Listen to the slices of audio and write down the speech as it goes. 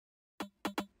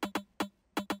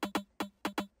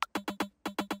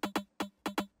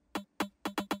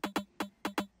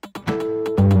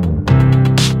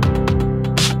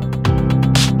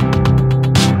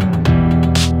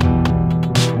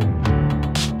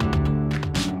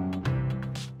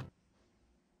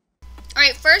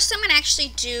Alright, first I'm going to actually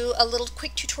do a little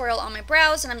quick tutorial on my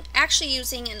brows, and I'm actually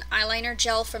using an eyeliner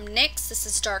gel from NYX. This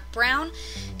is dark brown,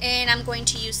 and I'm going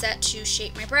to use that to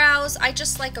shape my brows. I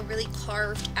just like a really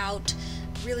carved out,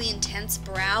 really intense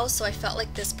brow, so I felt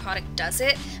like this product does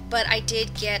it, but I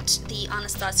did get the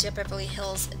Anastasia Beverly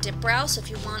Hills Dip Brow, so if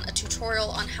you want a tutorial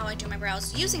on how I do my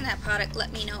brows using that product,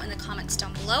 let me know in the comments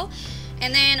down below.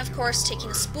 And then, of course,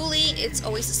 taking a spoolie, it's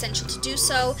always essential to do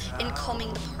so, and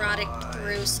combing the product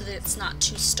through so that it's not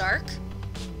too stark.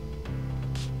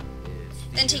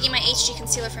 Then taking my HG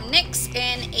concealer from NYX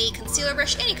and a concealer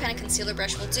brush, any kind of concealer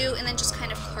brush will do, and then just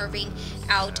kind of carving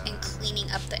out and cleaning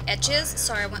up the edges.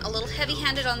 Sorry, I went a little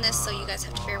heavy-handed on this, so you guys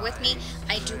have to bear with me.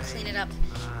 I do clean it up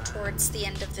towards the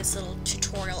end of this little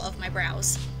tutorial of my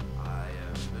brows.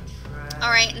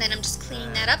 Alright, and then I'm just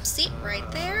cleaning that up, see,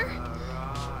 right there.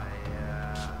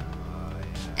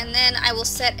 And then I will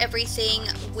set everything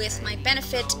with my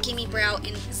Benefit Gimme Brow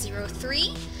in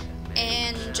 03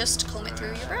 and just comb it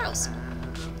through your brows.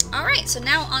 Alright, so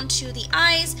now onto the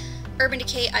eyes. Urban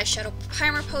Decay Eyeshadow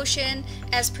Primer Potion,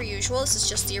 as per usual. This is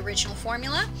just the original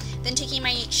formula. Then taking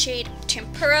my shade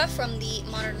Tempera from the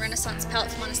Modern Renaissance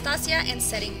palette from Anastasia and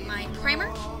setting my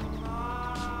primer.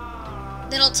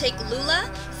 Then I'll take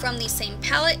Lula from the same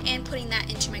palette and putting that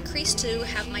into my crease to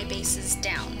have my bases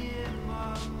down.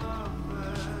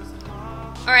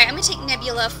 Alright, I'm going to take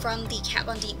Nebula from the Kat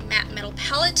Von D Matte Metal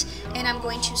Palette, and I'm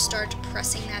going to start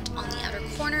pressing that on the outer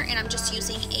corner, and I'm just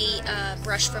using a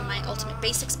brush from my Ultimate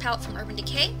Basics palette from Urban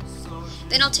Decay.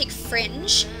 Then I'll take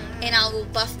Fringe, and I will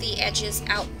buff the edges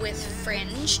out with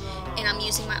Fringe, and I'm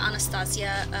using my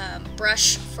Anastasia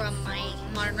brush from my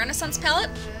Modern Renaissance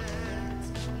palette.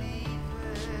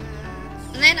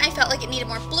 And then I felt like it needed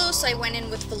more blue, so I went in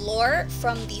with Velour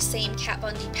from the same Kat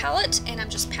Von D palette, and I'm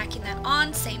just packing that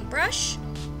on, same brush.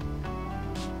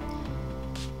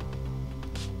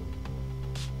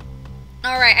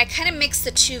 Alright, I kind of mixed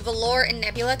the two, Velour and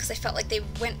Nebula, because I felt like they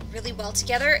went really well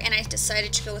together, and I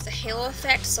decided to go with a halo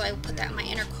effect, so I put that in my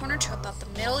inner corner to about the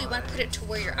middle. You want to put it to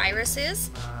where your iris is.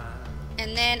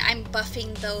 And then I'm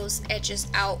buffing those edges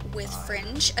out with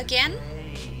Fringe again.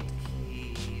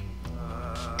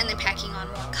 And then packing on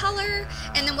more color.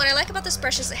 And then what I like about this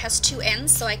brush is it has two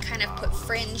ends, so I kind of put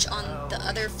Fringe on the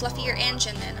other fluffier edge,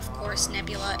 and then of course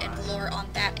Nebula and Velour on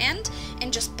that end,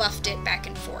 and just buffed it back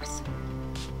and forth.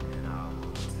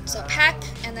 So pack,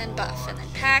 and then buff, and then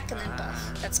pack, and then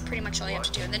buff. That's pretty much all you have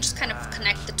to do. And then just kind of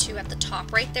connect the two at the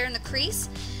top right there in the crease.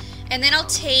 And then I'll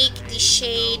take the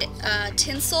shade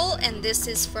Tinsel, and this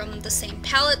is from the same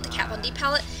palette, the Kat Von D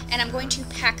palette, and I'm going to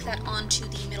pack that onto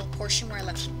the middle portion where I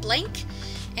left it blank.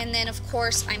 And then of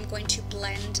course I'm going to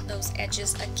blend those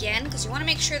edges again, because you want to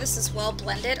make sure this is well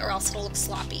blended or else it'll look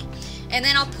sloppy. And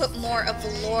then I'll put more of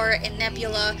Velour and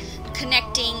Nebula,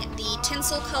 connecting the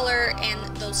Tinsel color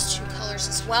and those two colors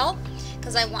as well,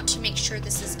 because I want to make sure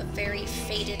this is a very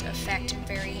faded effect,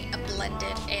 very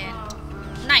blended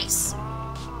and nice.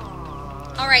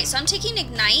 Alright, so I'm taking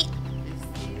Ignite,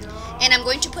 and I'm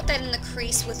going to put that in the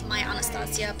crease with my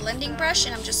Anastasia blending brush,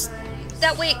 and I'm just,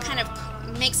 that way it kind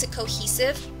of makes it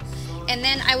cohesive. And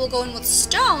then I will go in with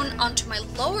Stone onto my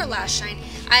lower lash line.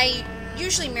 I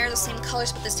usually mirror the same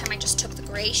colors, but this time I just took the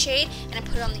gray shade and I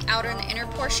put it on the outer and the inner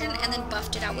portion, and then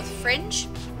buffed it out with Fringe.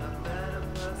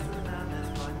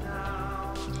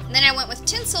 And then I went with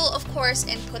Tinsel, of course,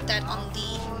 and put that on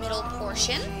the middle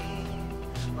portion.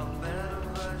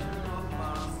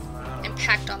 And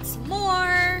packed on some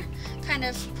more. Kind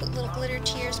of put little glitter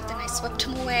tears, but then I swept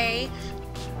them away.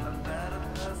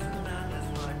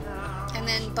 And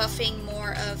then buffing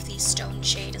more of the Stone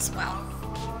shade as well.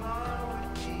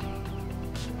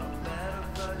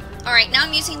 Alright, now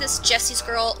I'm using this Jessie's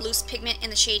Girl loose pigment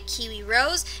in the shade Kiwi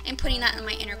Rose and putting that in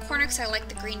my inner corner because I like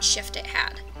the green shift it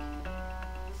had.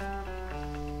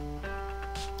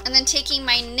 And then taking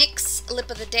my NYX Lip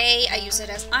of the Day, I use it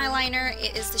as eyeliner.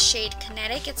 It is the shade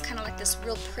Kinetic. It's kind of like this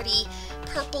real pretty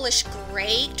purplish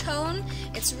gray tone.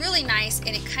 It's really nice, and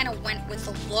it kind of went with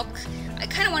the look. I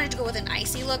kind of wanted to go with an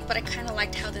icy look, but I kind of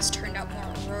liked how this turned out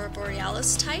more Aurora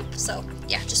Borealis type. So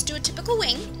yeah, just do a typical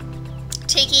wing.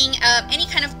 Taking any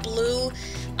kind of blue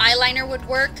eyeliner would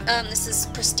work. This is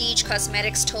Prestige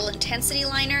Cosmetics Total Intensity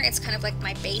Liner. It's kind of like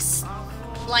my base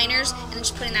liners, and then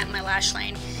just putting that in my lash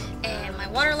line and my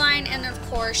waterline, and of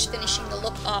course finishing the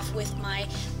look off with my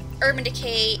Urban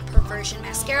Decay Perversion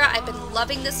Mascara. I've been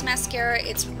loving this mascara.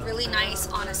 It's really nice.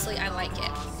 Honestly, I like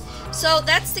it. So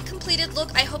that's the completed look.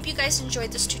 I hope you guys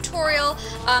enjoyed this tutorial.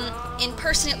 In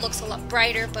person it looks a lot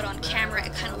brighter, but on camera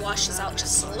it kind of washes out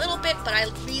just a little bit, but I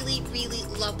really, really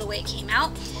love the way it came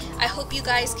out. I hope you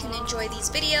guys can enjoy these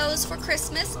videos for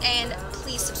Christmas, and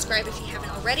please subscribe if you haven't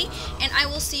already, and I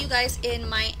will see you guys in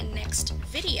my next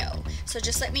video. So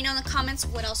just let me know in the comments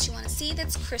what else you want to see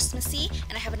that's Christmassy,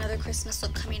 and I have another Christmas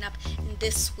look coming up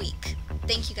this week.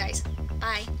 Thank you guys.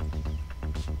 Bye.